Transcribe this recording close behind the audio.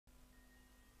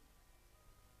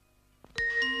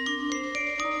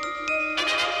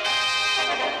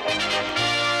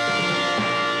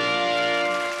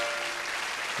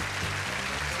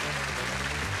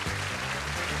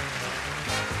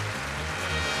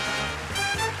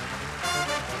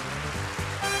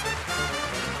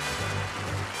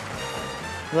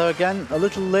Hello again. A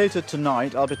little later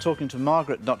tonight, I'll be talking to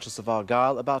Margaret, Duchess of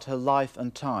Argyll, about her life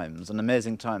and times, and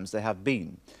amazing times they have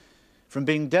been. From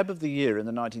being Deb of the Year in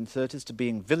the 1930s to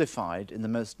being vilified in the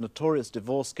most notorious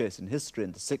divorce case in history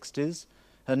in the 60s,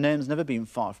 her name's never been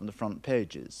far from the front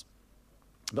pages.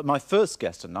 But my first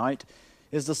guest tonight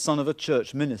is the son of a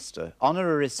church minister,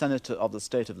 honorary senator of the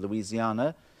state of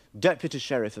Louisiana, deputy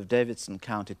sheriff of Davidson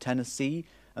County, Tennessee,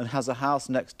 and has a house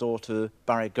next door to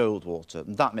Barry Goldwater.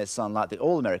 And that may sound like the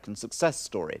all-American success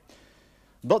story.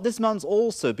 But this man's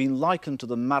also been likened to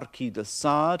the Marquis de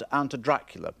Sade and to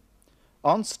Dracula.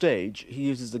 On stage, he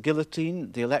uses the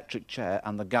guillotine, the electric chair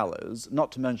and the gallows,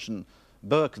 not to mention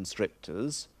boa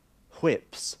constrictors,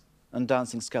 whips and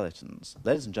dancing skeletons.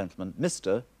 Ladies and gentlemen,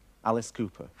 Mr. Alice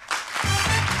Cooper.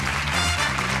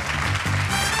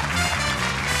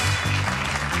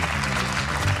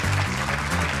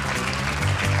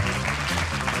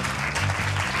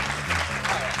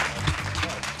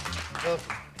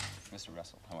 Mr.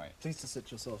 Russell, how are you? Please to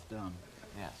sit yourself down.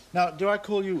 Yes. Now, do I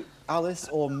call you Alice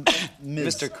or Ms?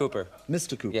 Mr. Cooper.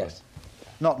 Mr. Cooper? Yes.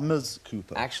 Not Ms.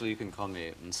 Cooper? Actually, you can call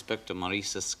me Inspector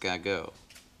Maurice Escargot.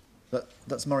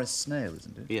 That's Maurice Snail,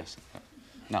 isn't it? Yes.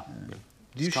 No.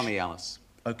 Just call me Alice.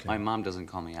 Okay. My mom doesn't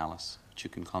call me Alice, but you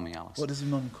can call me Alice. What does your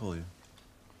mum call you?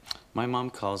 My mom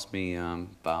calls me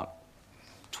about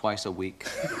twice a week.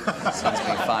 Sends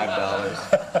me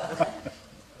 $5.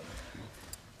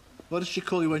 What does she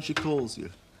call you when she calls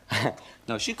you?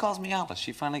 No, she calls me Alice.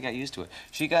 She finally got used to it.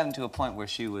 She got into a point where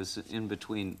she was in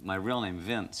between my real name,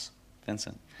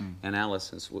 Vincent, and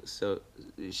Alice. And so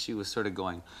she was sort of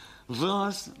going,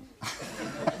 Alice,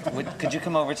 could you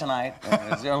come over tonight?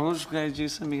 Could you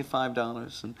send me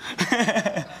 $5?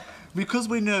 And Because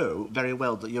we know very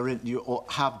well that you or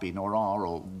have been or are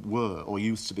or were or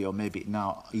used to be or maybe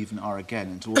now even are again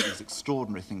into all these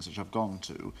extraordinary things which I've gone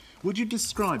to, would you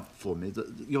describe for me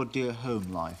your dear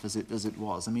home life as it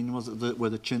was? I mean, were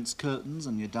the chintz curtains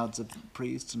and your dad's a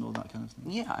priest and all that kind of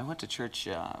thing? yeah, I went to church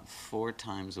 4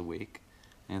 times a week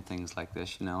and things like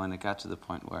this, you know, and it got to the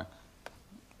point where,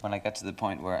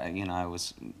 you know, I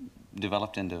was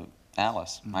developed into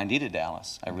Alice. I needed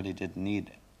Alice. I really did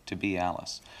need to be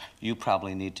Alice. You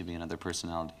probably need to be another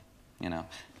personality, you know.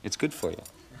 It's good for you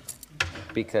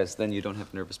because then you don't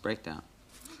have nervous breakdown.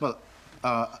 Well,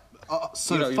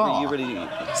 so you know, far, you really...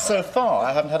 so far,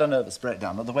 I haven't had a nervous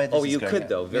breakdown. But the way this Oh, is you going could out-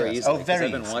 though, very yes. easily. Oh, very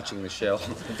I've been easily. watching the show.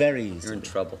 Very easily. You're in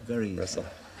trouble. Very easily. Russell.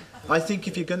 I think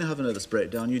if you're going to have a nervous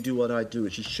breakdown, you do what I do,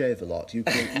 which is shave a lot. You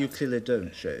clearly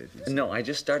don't shave. You see. No, I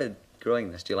just started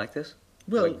growing this. Do you like this?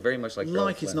 Well, like, very much like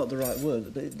like is not the right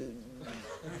word.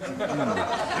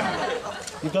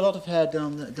 You've got a lot of hair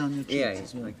down your cheeks Yeah,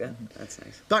 as well. like that. That's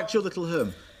nice. Back to your little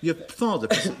home. Your father...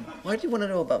 Why do you want to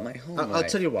know about my home I'll life?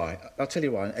 tell you why. I'll tell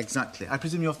you why, exactly. I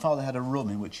presume your father had a room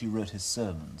in which he wrote his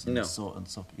sermons. And No.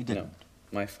 He didn't? No.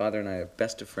 My father and I are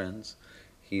best of friends.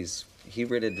 He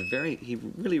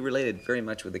really related very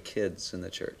much with the kids in the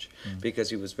church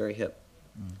because he was very hip.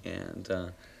 And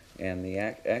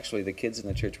actually the kids in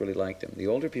the church really liked him. The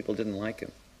older people didn't like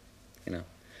him, you know.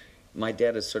 My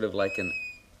dad is sort of like an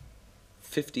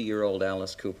 50-year-old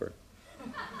Alice Cooper.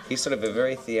 He's sort of a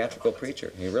very theatrical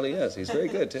preacher. He really is. He's very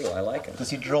good, too. I like him. Does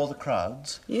he draw the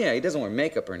crowds? Yeah, he doesn't wear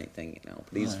makeup or anything, you know,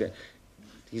 but he's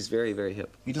very, very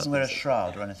hip. He doesn't wear a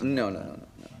shroud or anything? No.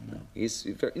 He's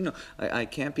very, you know, I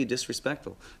can't be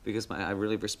disrespectful because I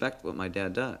really respect what my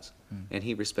dad does. And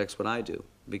he respects what I do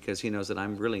because he knows that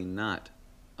I'm really not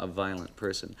a violent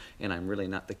person, and I'm really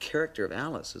not. The character of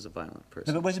Alice is a violent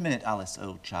person. No, but wait a minute, Alice,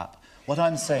 old chap. What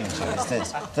I'm saying to you is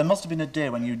this. There must have been a day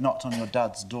when you knocked on your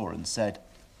dad's door and said,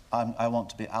 I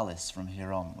want to be Alice from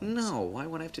here onwards. No, why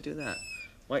would I have to do that?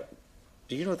 Why?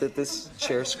 Do you know that this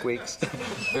chair squeaks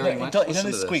very much? It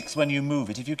only squeaks when you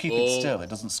move it. If you keep it still, it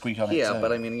doesn't squeak on its own. Yeah,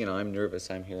 but I mean, you know, I'm nervous.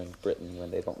 I'm here in Britain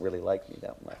when they don't really like me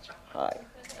that much. Hi.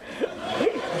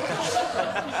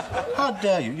 How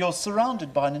dare you? You're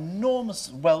surrounded by an enormous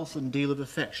wealth and deal of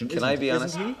affection. Can I be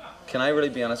honest? Isn't he? Can I really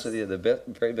be honest with you? The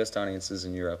very best audiences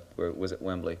in Europe was at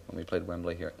Wembley, when we played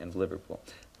Wembley here in Liverpool.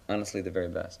 Honestly, the very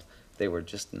best. They were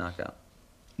just knockout.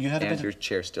 You had and your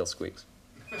chair still squeaks.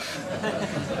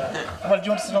 Well, do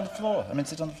you want to sit on the floor? I mean,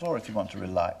 sit on the floor if you want to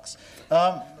relax.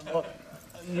 Well,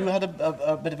 you had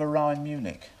a bit of a row in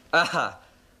Munich. Aha!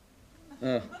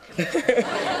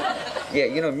 Yeah,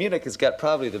 you know, Munich has got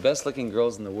probably the best-looking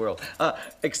girls in the world,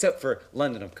 except for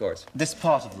London, of course. This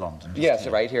part of London? Yes,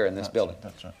 right here in this building.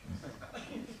 That's right.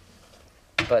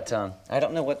 But I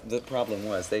don't know what the problem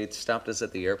was. They stopped us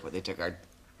at the airport. They took our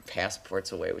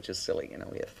passports away, which is silly. You know,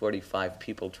 we had 45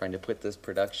 people trying to put this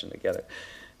production together,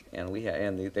 and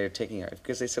they're taking our,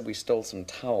 because they said we stole some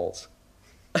towels.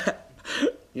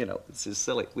 you know, this is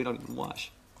silly. We don't even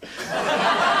wash.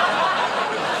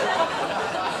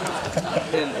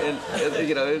 and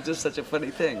you know, it was just such a funny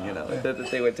thing, you know,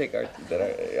 that they would take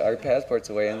our passports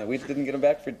away, and we didn't get them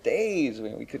back for days. I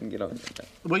mean, we couldn't get them.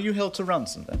 Were you held to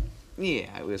ransom then? Yeah,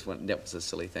 that was a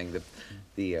silly thing.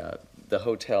 The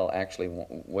hotel actually,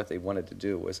 what they wanted to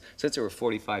do was, since there were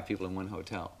 45 people in one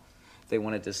hotel, they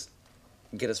wanted to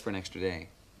get us for an extra day,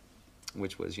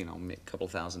 which was, you know, a couple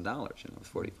 $1,000, you know,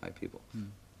 45 people.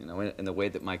 You know, in the way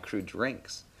that my crew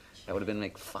drinks, that would have been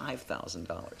like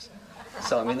 $5,000.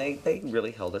 So, I mean, they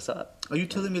really held us up. Are you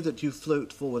telling me that you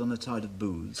float forward on a tide of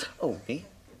booze? Oh, me?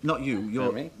 Not you.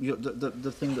 Not me?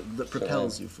 The thing that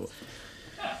propels you forward.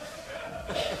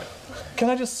 Can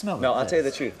I just smell it? No, I'll tell you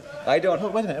the truth. I don't... Oh,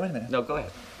 wait a minute. No, go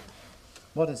ahead.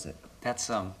 What is it? That's,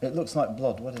 It looks like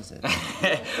blood. What is it?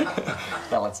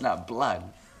 Well, it's not blood.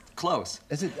 Close.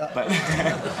 Is it? But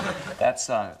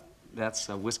that's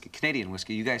whiskey, Canadian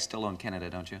whiskey. You guys still own Canada,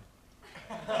 don't you?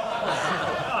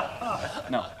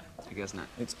 No, I guess not.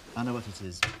 I know what it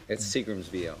is. It's Seagram's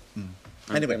VO.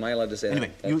 Anyway, am I allowed to say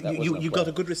anyway, that? you got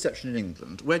a good reception in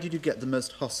England. Where did you get the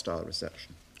most hostile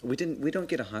reception? We don't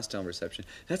get a hostile reception.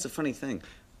 That's a funny thing.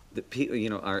 That people, you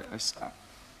know,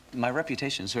 my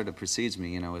reputation sort of precedes me,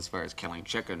 you know, as far as killing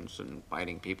chickens and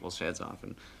biting people's heads off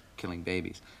and killing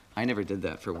babies. I never did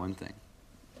that, for one thing.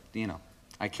 You know,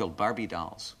 I killed Barbie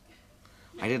dolls.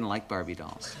 I didn't like Barbie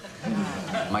dolls.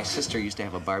 My sister used to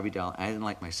have a Barbie doll. I didn't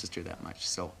like my sister that much.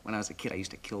 So when I was a kid, I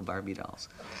used to kill Barbie dolls.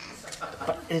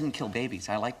 But I didn't kill babies.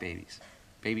 I like babies.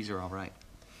 Babies are all right.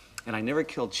 And I never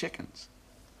killed chickens.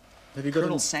 Have you got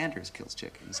Colonel Sanders kills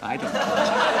chickens. I don't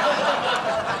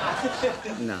kill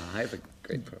chickens. No, I have a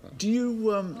great profile. Do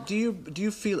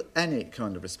you feel any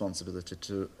kind of responsibility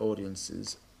to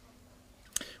audiences?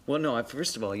 Well, no.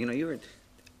 First of all, you know, you were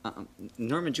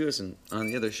Norman Jewison on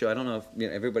the other show. I don't know if, you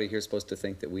know, everybody here is supposed to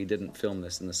think that we didn't film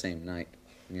this in the same night,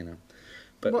 you know.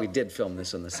 But we did film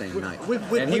this on the same night.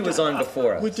 And he was on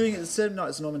before us. We're doing it the same night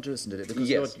as Norman Jewison did it, because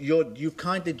yes. you've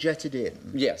kindly jetted in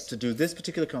yes. to do this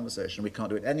particular conversation. We can't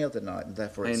do it any other night, and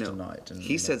therefore it's tonight. And,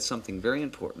 he said something very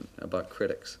important about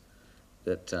critics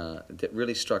that, that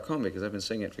really struck home, because I've been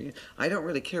saying it for years. I don't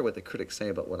really care what the critics say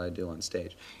about what I do on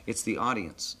stage. It's the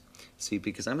audience. See,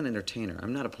 because I'm an entertainer.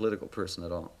 I'm not a political person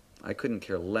at all. I couldn't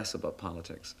care less about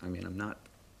politics. I mean, I'm not,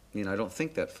 you know, I don't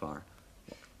think that far.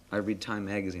 I read Time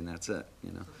magazine, that's it,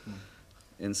 you know.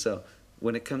 And so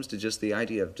when it comes to just the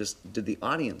idea of just, did the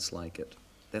audience like it?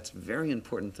 That's a very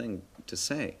important thing to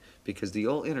say, because the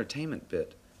old entertainment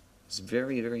bit is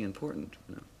very, very important,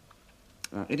 you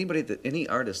know. Any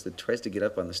artist that tries to get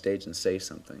up on the stage and say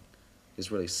something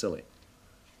is really silly.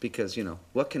 Because, you know,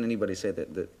 what can anybody say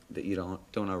that you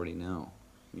don't already know?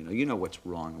 You know what's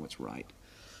wrong and what's right.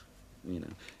 You know,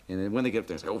 and then when they get up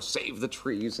there and say, oh, save the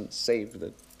trees and save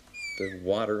the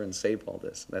water and save all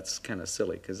this. That's kind of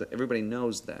silly, because everybody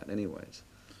knows that anyways.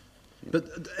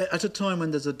 But at a time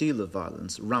when there's a deal of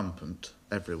violence rampant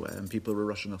everywhere and people are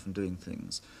rushing off and doing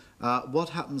things, what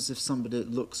happens if somebody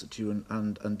looks at you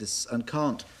and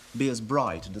can't be as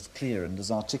bright and as clear and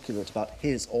as articulate about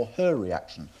his or her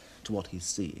reaction to what he's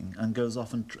seeing, and goes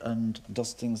off and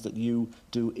does things that you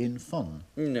do in fun?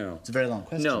 No. It's a very long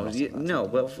question. No.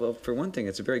 Well, for one thing,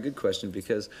 it's a very good question,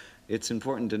 because it's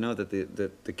important to know that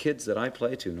the kids that I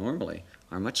play to normally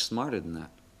are much smarter than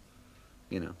that.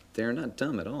 You know, they're not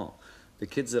dumb at all. The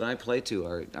kids that I play to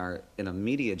are in a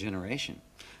media generation.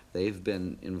 They've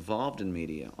been involved in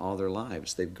media all their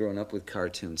lives. They've grown up with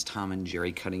cartoons, Tom and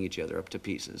Jerry cutting each other up to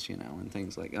pieces, you know, and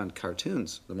things like, on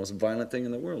cartoons, the most violent thing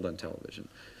in the world on television.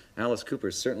 Alice Cooper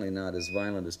is certainly not as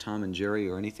violent as Tom and Jerry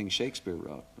or anything Shakespeare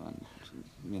wrote on,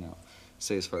 you know,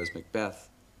 say as far as Macbeth.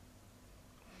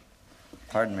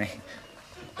 Pardon me.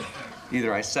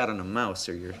 Either I sat on a mouse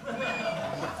or you're...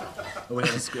 Oh,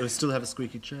 we still have a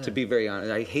squeaky chair. To be very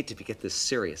honest, I hate to get this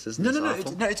serious. Isn't this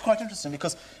awful? No, it's quite interesting,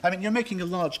 because, I mean, you're making a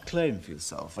large claim for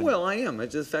yourself. Well, I am.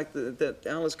 It's the fact that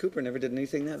Alice Cooper never did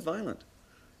anything that violent.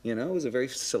 You know, it was a very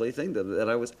silly thing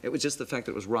it was just the fact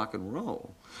that it was rock and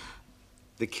roll.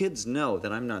 The kids know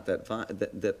that I'm not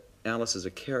that Alice is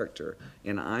a character,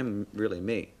 and I'm really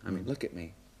me. I mean, look at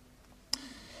me.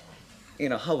 You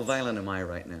know, how violent am I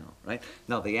right now, right?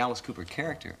 Now, the Alice Cooper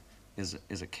character is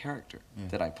a character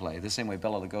that I play, the same way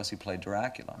Bela Lugosi played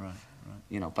Dracula. Right.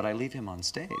 You know, but I leave him on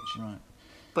stage. Right.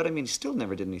 But I mean, he still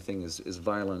never did anything as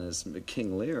violent as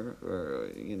King Lear, or,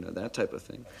 you know, that type of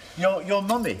thing. Your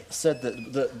mummy said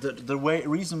that the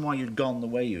reason why you'd gone the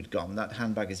way you'd gone, that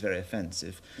handbag is very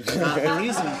offensive. The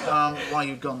reason why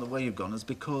you'd gone the way you'd gone is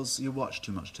because you watched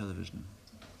too much television.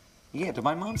 Yeah, did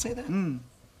my mom say that?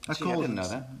 I didn't know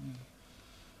that.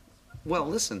 Well,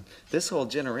 listen, this whole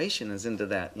generation is into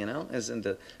that, you know, is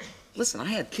into... Listen, I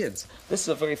had kids. This is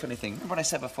a very funny thing. Remember what I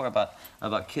said before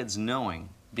about kids knowing,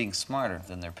 being smarter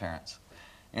than their parents?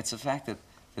 It's the fact that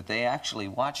they actually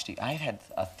watched it. I had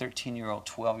a 13-year-old,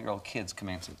 12-year-old kids come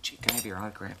in and said, "Gee, can I have your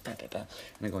autograph?" Da, da, da. And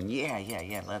they're going, yeah.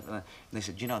 And they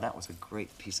said, you know, that was a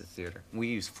great piece of theater. We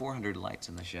used 400 lights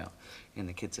in the show. And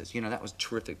the kid says, you know, that was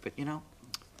terrific. But, you know,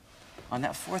 on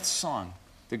that fourth song,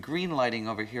 the green lighting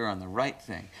over here on the right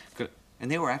thing,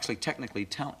 and they were actually technically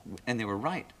and they were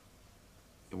right.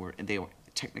 They were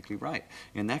technically right.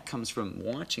 And that comes from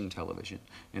watching television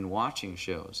and watching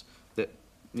shows that,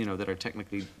 you know, that are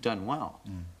technically done well.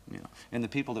 You know. And the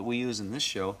people that we use in this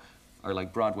show are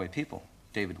like Broadway people.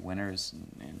 David Winters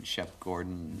and Shep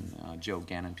Gordon, Joe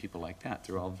Gannon, people like that.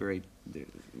 They're all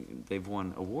they've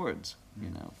won awards, you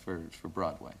know, for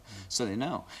Broadway. So they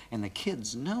know. And the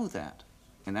kids know that.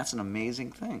 And that's an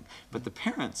amazing thing. But the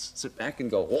parents sit back and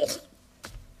go,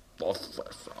 oh,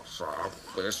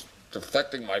 this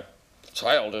affecting my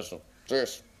child is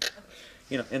this.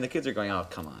 You know, and the kids are going, oh,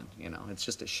 come on, you know, it's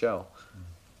just a show.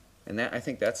 And I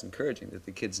think that's encouraging, that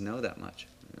the kids know that much,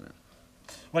 you know.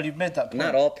 Well, you've made that point.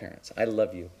 Not all parents. I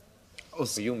love you. Will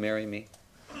you marry me?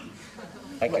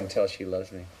 I can tell she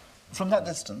loves me. From that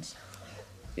distance?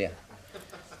 Yeah.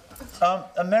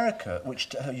 America,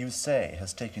 which you say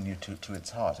has taken you to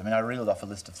its heart. I mean, I reeled off a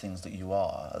list of things that you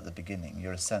are at the beginning.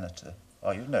 You're a senator.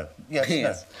 Oh, you know. Yes,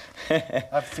 yes. No.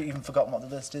 I've even forgotten what the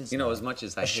list is. You know, as much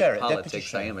as I hate sheriff,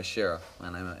 politics, I am a sheriff,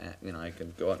 and you know, I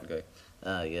can go out and go,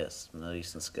 ah, yes,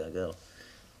 Maurice and Chicago.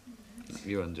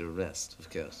 You're under arrest, of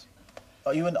course.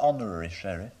 Are you an honorary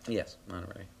sheriff? Yes,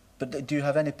 honorary. But do you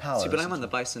have any powers? See, but I'm on the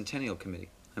Bicentennial Committee.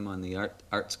 I'm on the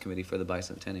Arts Committee for the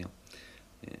Bicentennial.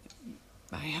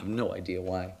 I have no idea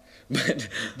why. But do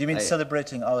you mean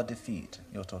celebrating our defeat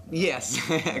you're talking about? Yes,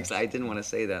 I didn't want to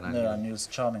say that. No, I knew it was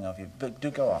charming of you. But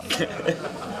do go on.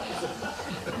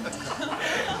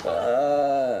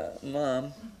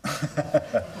 Mom.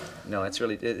 No, it's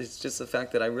just the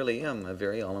fact that I really am a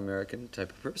very all-American type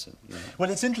of person. You know? Well,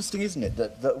 it's interesting, isn't it,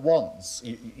 that once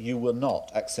you were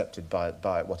not accepted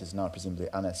by what is now presumably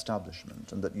an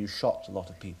establishment, and that you shocked a lot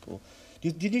of people.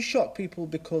 Did you shock people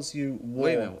because you were...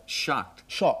 Wait a minute, shocked?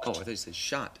 Shocked. Oh, I thought you said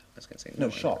shot. I was going to say no.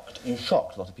 No, shocked. You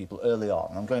shocked a lot of people early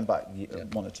on. I'm going back 1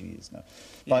 or 2 years now.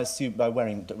 By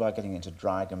getting into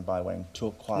drag and by wearing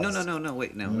turquoise... No,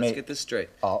 wait, now, let's get this straight.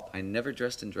 Up. I never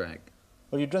dressed in drag.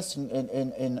 Well, you dressed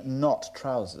in not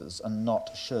trousers and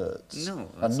not shirts. No,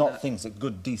 and not things that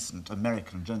good, decent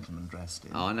American gentlemen dressed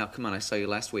in. Oh, now, come on, I saw you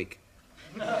last week.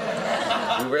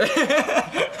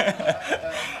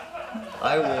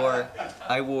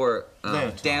 I wore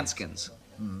danskins.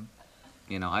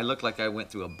 You know, I looked like I went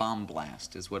through a bomb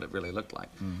blast, is what it really looked like.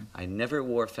 I never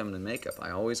wore feminine makeup. I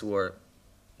always wore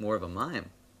more of a mime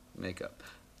makeup.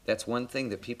 That's one thing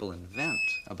that people invent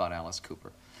about Alice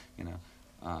Cooper. You know,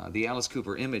 the Alice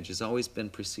Cooper image has always been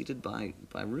preceded by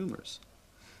rumors.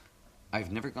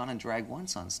 I've never gone in drag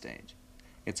once on stage.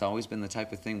 It's always been the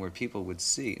type of thing where people would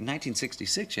see. In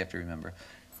 1966, you have to remember,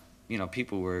 you know,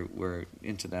 people were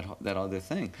into that other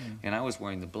thing. And I was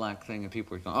wearing the black thing, and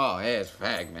people were going, oh, hey, it's a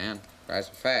fag, man. That's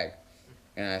a fag.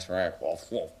 And that's right.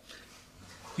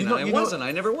 You know,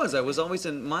 I never was. I was always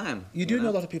in mime. You do know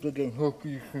a lot of people are going,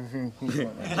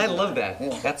 I love that.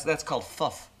 That's called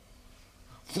fuff.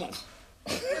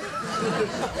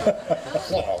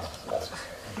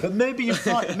 But maybe you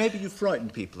frighten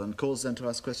people and cause them to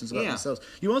ask questions about themselves.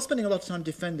 You are spending a lot of time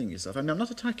defending yourself. I mean, I'm not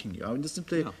attacking you. I'm just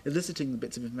simply eliciting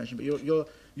bits of information. But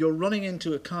you're running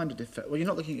into a kind of defense. Well, you're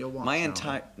not looking at your watch.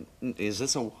 Is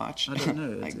this a watch? I don't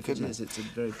know. If it is, it's a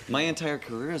very. My entire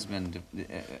career has been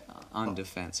on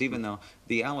defense. Even though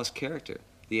the Alice character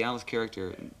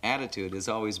attitude has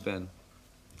always been,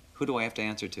 who do I have to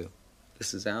answer to?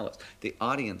 This is Alice. The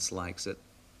audience likes it.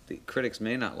 The critics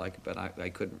may not like it, but I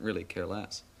couldn't really care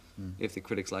less if the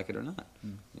critics like it or not.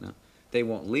 You know, they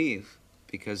won't leave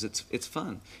because it's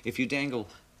fun. If you dangle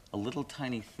a little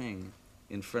tiny thing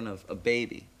in front of a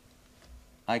baby,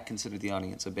 I consider the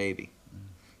audience a baby.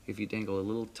 If you dangle a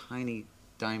little tiny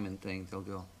diamond thing, they'll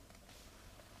go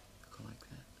like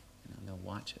that. You know, they'll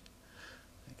watch it.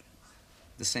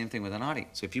 The same thing with an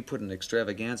audience. If you put an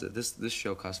extravaganza, this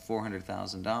show cost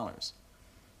 $400,000.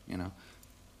 You know,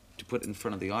 to put in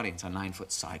front of the audience, a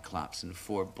 9-foot cyclops and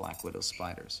 4 black widow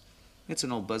spiders. It's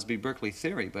an old Busby Berkeley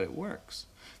theory, but it works.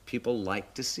 People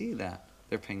like to see that.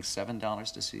 They're paying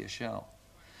 $7 to see a show.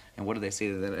 And what do they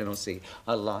see? They don't see,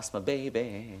 I lost my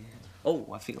baby. Oh,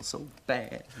 I feel so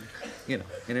bad. You know,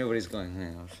 and everybody's going,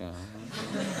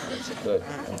 it's good.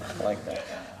 I like that.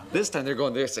 This time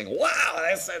they're saying, wow,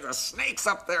 there's the snake's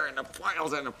up there and the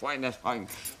foils and the point.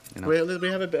 You know. Well, we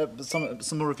have a bit of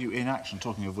some more of you in action,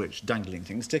 talking of which, dangling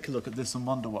things. Take a look at this and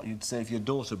wonder what you'd say if your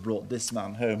daughter brought this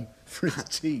man home for his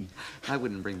tea. I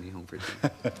wouldn't bring me home for tea.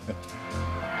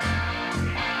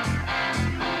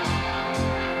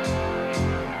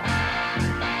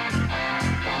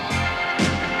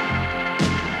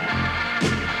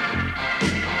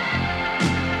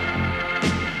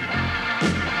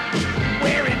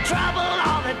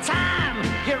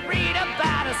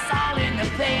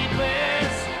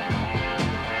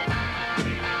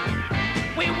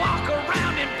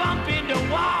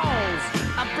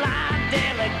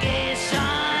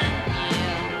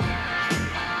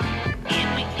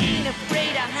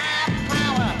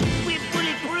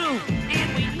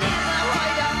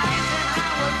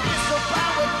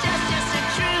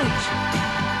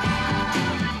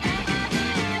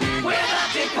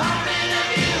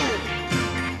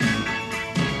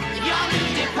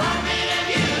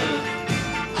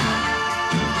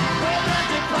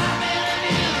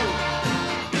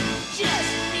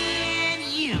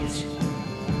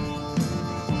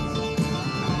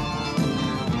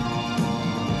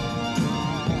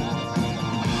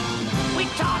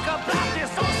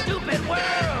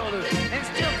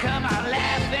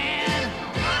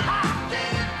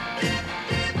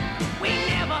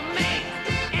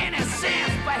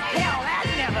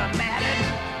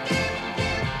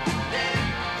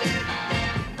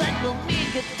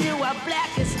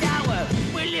 Blackest hour,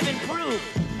 we're living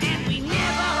proof, and we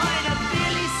never heard of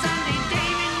Billy Sunday,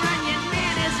 David Runyon,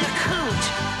 man as a coot.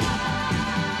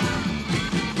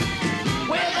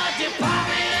 We're the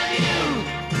Department of You,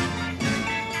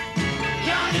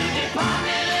 your new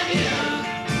Department of You.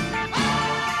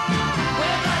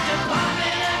 We're the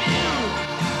Department of You,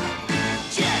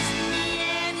 just me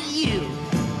and you.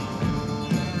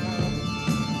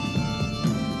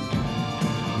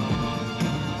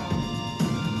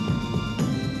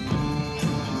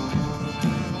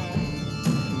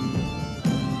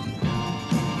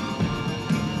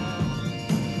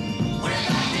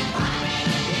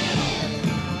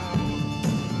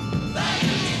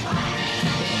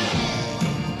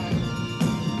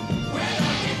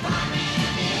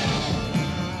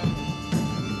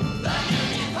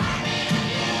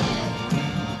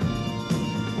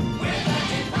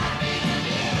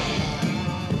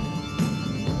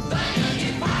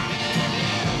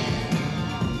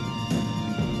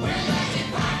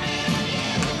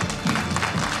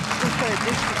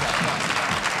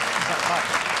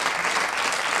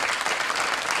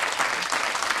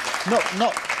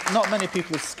 Not many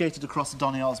people have skated across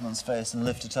Donny Osmond's face and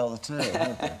lived to tell the tale,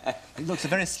 have they? It looks a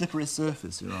very slippery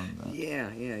surface you're on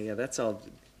there. Yeah. That's all.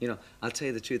 You know, I'll tell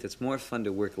you the truth. It's more fun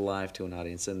to work live to an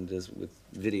audience than it is with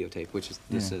videotape, which is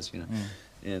this is. You know,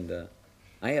 and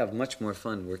I have much more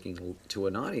fun working to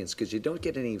an audience because you don't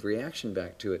get any reaction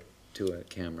back to it to a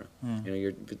camera. You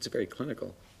know, it's very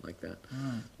clinical like that.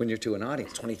 When you're to an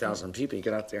audience, 20,000 people, you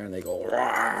get out there and they go,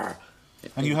 "Rawr!"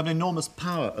 And you have an enormous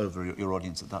power over your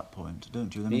audience at that point,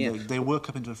 don't you? I mean, they work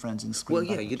up into a frenzy and scream. Well,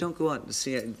 yeah, you don't go out and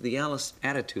see it. The Alice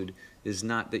attitude is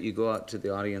not that you go out to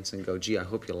the audience and go, gee, I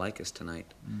hope you like us tonight.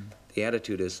 The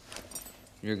attitude is,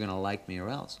 you're going to like me or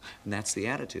else. And that's the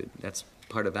attitude. That's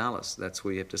part of Alice. That's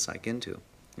where you have to psych into,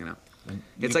 you know.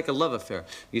 It's like a love affair.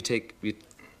 You take it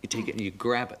and you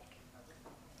grab it.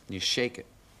 And you shake it,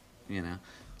 you know,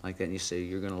 like that. And you say,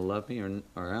 you're going to love me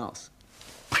or else.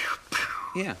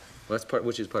 Yeah. Well, that's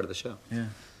which is part of the show. Yeah.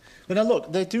 But now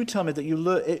look, they do tell me that you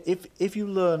learn if you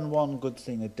learn one good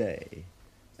thing a day,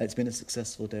 it's been a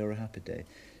successful day or a happy day.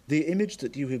 The image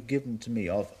that you have given to me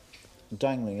of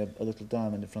dangling a little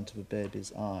diamond in front of a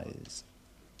baby's eyes,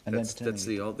 and that's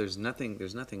the old. There's nothing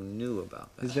new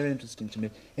about that. It's very interesting to me.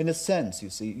 In a sense, you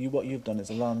see, what you've done is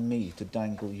allow me to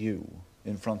dangle you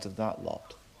in front of that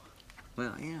lot.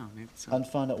 Well, yeah, maybe so. And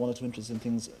find out one or two interesting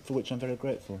things for which I'm very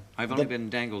grateful. I've only been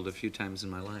dangled a few times in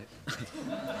my life.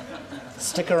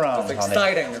 Stick around, It's honey.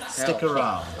 exciting. Stick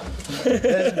around. Ladies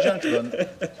and gentlemen,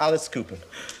 Alice Cooper.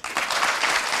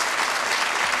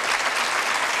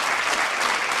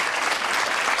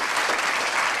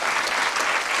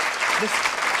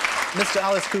 Mr.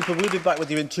 Alice Cooper, we'll be back with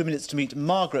you in 2 minutes to meet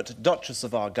Margaret, Duchess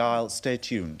of Argyll. Stay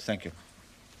tuned. Thank you.